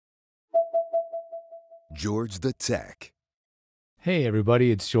George the Tech. Hey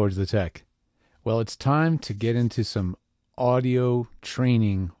everybody, it's George the Tech. Well, it's time to get into some audio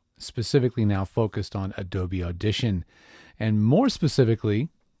training, specifically now focused on Adobe Audition. And more specifically,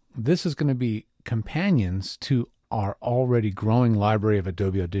 this is going to be companions to our already growing library of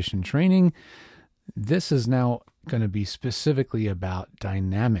Adobe Audition training. This is now going to be specifically about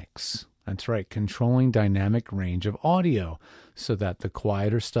dynamics. That's right, controlling dynamic range of audio so that the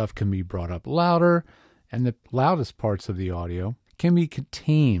quieter stuff can be brought up louder and the loudest parts of the audio can be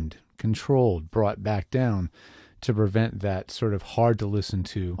tamed, controlled, brought back down to prevent that sort of hard to listen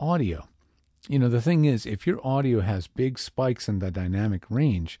to audio. You know, the thing is, if your audio has big spikes in the dynamic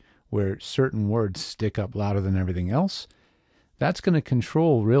range where certain words stick up louder than everything else, that's going to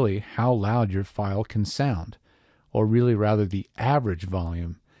control really how loud your file can sound, or really rather the average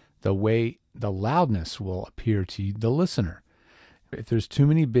volume, the way the loudness will appear to the listener. If there's too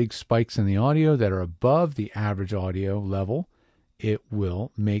many big spikes in the audio that are above the average audio level, it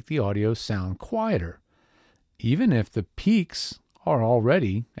will make the audio sound quieter, even if the peaks are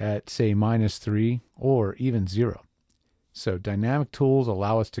already at, say, -3 or even 0. So dynamic tools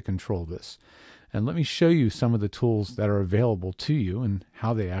allow us to control this. And let me show you some of the tools that are available to you and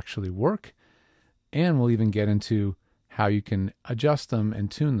how they actually work. And we'll even get into how you can adjust them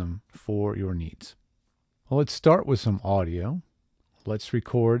and tune them for your needs. Well, let's start with some audio. Let's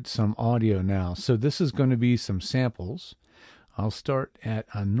record some audio now. So this is going to be some samples. I'll start at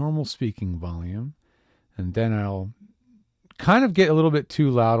a normal speaking volume, and then I'll kind of get a little bit too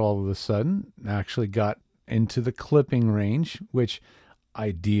loud all of a sudden. I actually got into the clipping range, which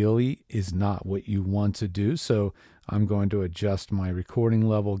ideally is not what you want to do. So I'm going to adjust my recording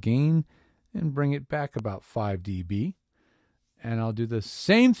level gain and bring it back about 5 dB. And I'll do the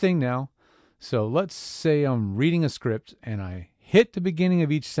same thing now. So let's say I'm reading a script and I hit the beginning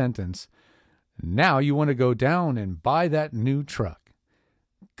of each sentence. Now you want to go down and buy that new truck.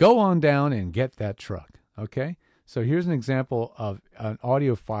 Go on down and get that truck. Okay? So here's an example of an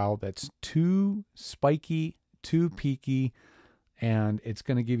audio file that's too spiky, too peaky, and it's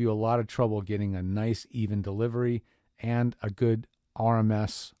going to give you a lot of trouble getting a nice even delivery and a good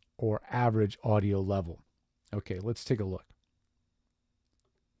RMS or average audio level. Okay, let's take a look.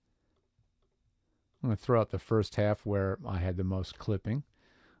 I'm going to throw out the first half where I had the most clipping.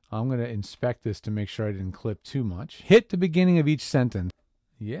 I'm going to inspect this to make sure I didn't clip too much. Hit the beginning of each sentence.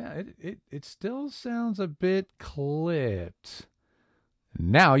 Yeah, it still sounds a bit clipped.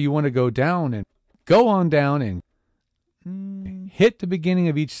 Now you want to go down and go on down and hit the beginning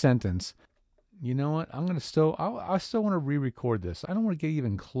of each sentence. You know what? I'm going to I still want to re-record this. I don't want to get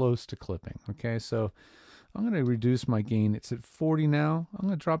even close to clipping. Okay, so I'm going to reduce my gain. It's at 40 now. I'm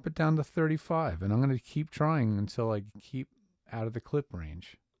going to drop it down to 35, and I'm going to keep trying until I keep out of the clip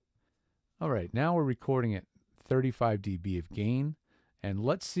range. All right, now we're recording at 35 dB of gain, and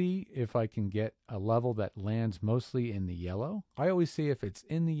let's see if I can get a level that lands mostly in the yellow. I always say if it's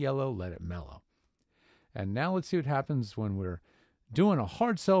in the yellow, let it mellow. And now let's see what happens when we're doing a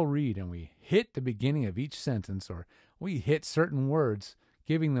hard sell read and we hit the beginning of each sentence, or we hit certain words,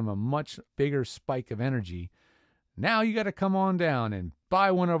 giving them a much bigger spike of energy. Now you got to come on down and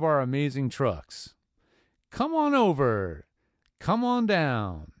buy one of our amazing trucks. Come on over. Come on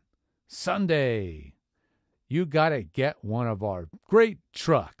down. Sunday. You got to get one of our great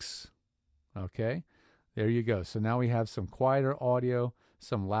trucks. Okay, there you go. So now we have some quieter audio,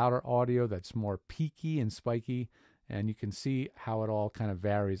 some louder audio that's more peaky and spiky, and you can see how it all kind of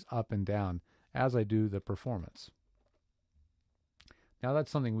varies up and down as I do the performance. Now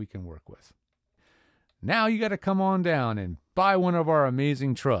that's something we can work with. Now you got to come on down and buy one of our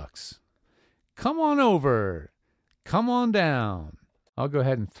amazing trucks. Come on over. Come on down. I'll go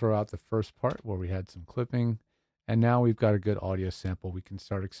ahead and throw out the first part where we had some clipping, and now we've got a good audio sample we can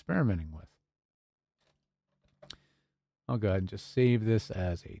start experimenting with. I'll go ahead and just save this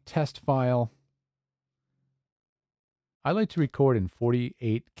as a test file. I like to record in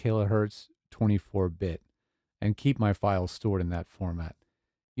 48 kilohertz 24-bit and keep my files stored in that format.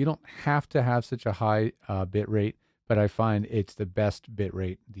 You don't have to have such a high bit rate, but I find it's the best bit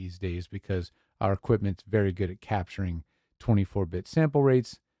rate these days because our equipment's very good at capturing 24-bit sample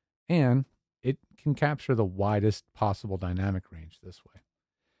rates, and it can capture the widest possible dynamic range this way.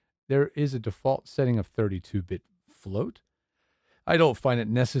 There is a default setting of 32-bit float. I don't find it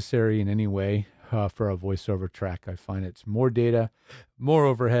necessary in any way for a voiceover track. I find it's more data, more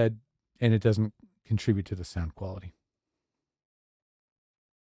overhead, and it doesn't contribute to the sound quality.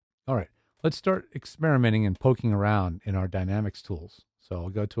 All right, let's start experimenting and poking around in our dynamics tools. So I'll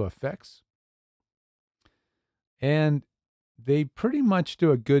go to Effects, and they pretty much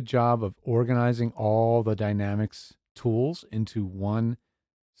do a good job of organizing all the dynamics tools into one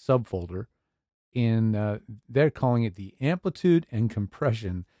subfolder. They're calling it the amplitude and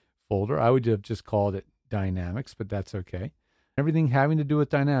compression folder. I would have just called it dynamics, but that's okay. Everything having to do with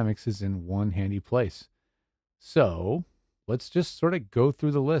dynamics is in one handy place. So let's just sort of go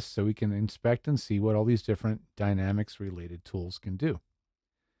through the list so we can inspect and see what all these different dynamics related tools can do.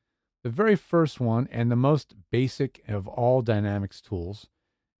 The very first one, and the most basic of all dynamics tools,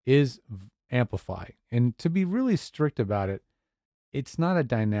 is Amplify. And to be really strict about it, it's not a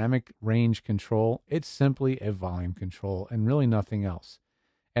dynamic range control. It's simply a volume control and really nothing else.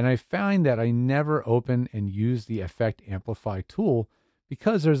 And I find that I never open and use the Effect Amplify tool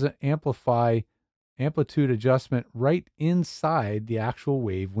because there's an amplitude adjustment right inside the actual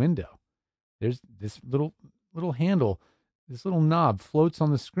wave window. There's this little handle, this little knob floats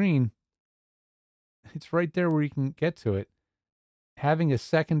on the screen. It's right there where you can get to it. Having a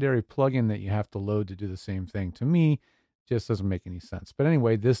secondary plugin that you have to load to do the same thing, to me, just doesn't make any sense. But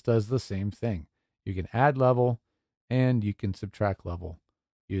anyway, this does the same thing. You can add level and you can subtract level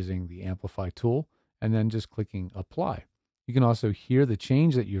using the Amplify tool and then just clicking apply. You can also hear the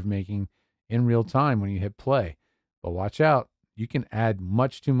change that you're making in real time when you hit play. But watch out, you can add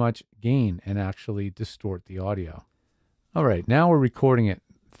much too much gain and actually distort the audio. All right, now we're recording at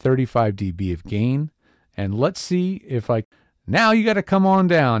 35 dB of gain. And let's see if now you got to come on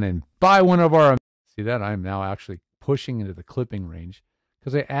down and buy one of our, see that I'm now actually pushing into the clipping range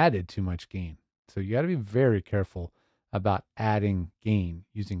because I added too much gain. So you got to be very careful about adding gain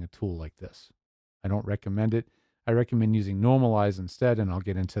using a tool like this. I don't recommend it. I recommend using normalize instead, and I'll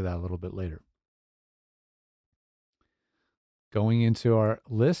get into that a little bit later. Going into our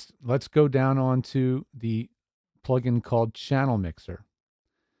list, let's go down onto the plugin called Channel Mixer.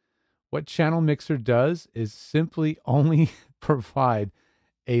 What Channel Mixer does is simply only provide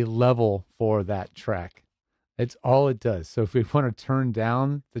a level for that track. That's all it does. So if we want to turn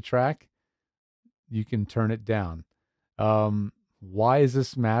down the track, you can turn it down. Why does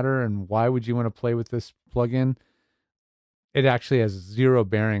this matter and why would you want to play with this plugin? It actually has zero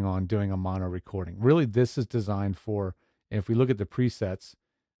bearing on doing a mono recording. Really, this is designed for, if we look at the presets,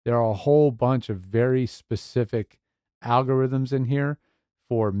 there are a whole bunch of very specific algorithms in here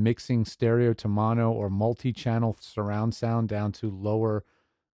for mixing stereo to mono or multi-channel surround sound down to lower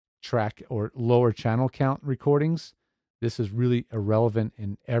track or lower channel count recordings. This is really irrelevant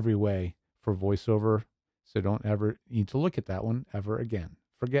in every way for voiceover. So don't ever need to look at that one ever again.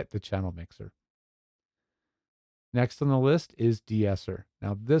 Forget the channel mixer. Next on the list is De-esser.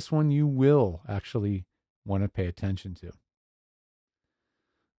 Now this one you will actually want to pay attention to.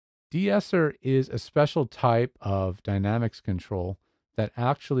 De-esser is a special type of dynamics control that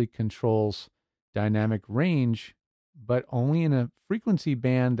actually controls dynamic range, but only in a frequency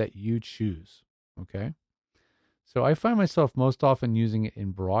band that you choose, okay? So I find myself most often using it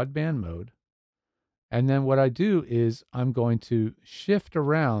in broadband mode. And then what I do is I'm going to shift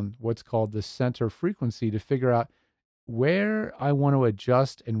around what's called the center frequency to figure out where I want to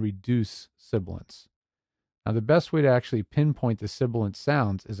adjust and reduce sibilance. Now, the best way to actually pinpoint the sibilant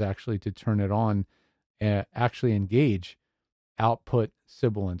sounds is actually to turn it on and actually engage output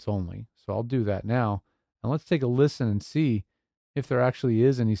sibilance only. So I'll do that now. And let's take a listen and see if there actually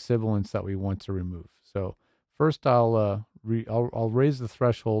is any sibilance that we want to remove. So first I'll raise the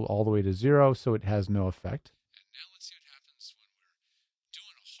threshold all the way to 0 so it has no effect. And now let's see what happens when we're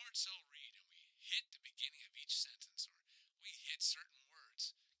doing a hard cell read and we hit the beginning of each sentence or we hit certain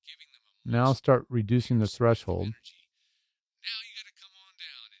words, giving them a now I'll start reducing the threshold. Energy. Now you got to come on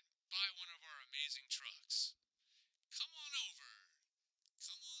down and buy one of our amazing trucks. Come on over.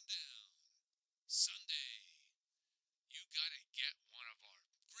 Come on down. Sunday. You got to get one of our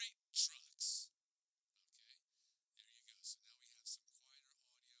great trucks. Okay. There you go. So now we have some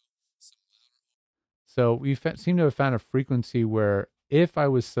quieter audio, some louder audio. So we seem to have found a frequency where if I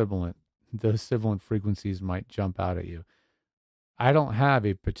was sibilant, those sibilant frequencies might jump out at you. I don't have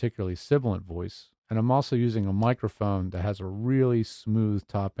a particularly sibilant voice, and I'm also using a microphone that has a really smooth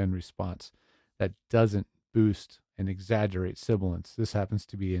top-end response that doesn't boost and exaggerate sibilance. This happens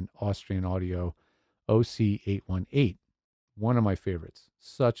to be an Austrian Audio OC818, one of my favorites.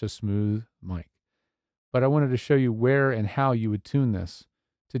 Such a smooth mic. But I wanted to show you where and how you would tune this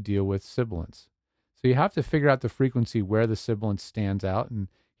to deal with sibilance. So you have to figure out the frequency where the sibilance stands out, and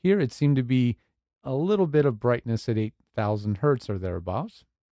here it seemed to be a little bit of brightness at 8,000 hertz or thereabouts.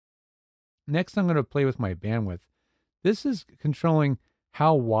 Next, I'm going to play with my bandwidth. This is controlling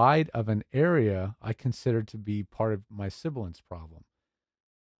how wide of an area I consider to be part of my sibilance problem.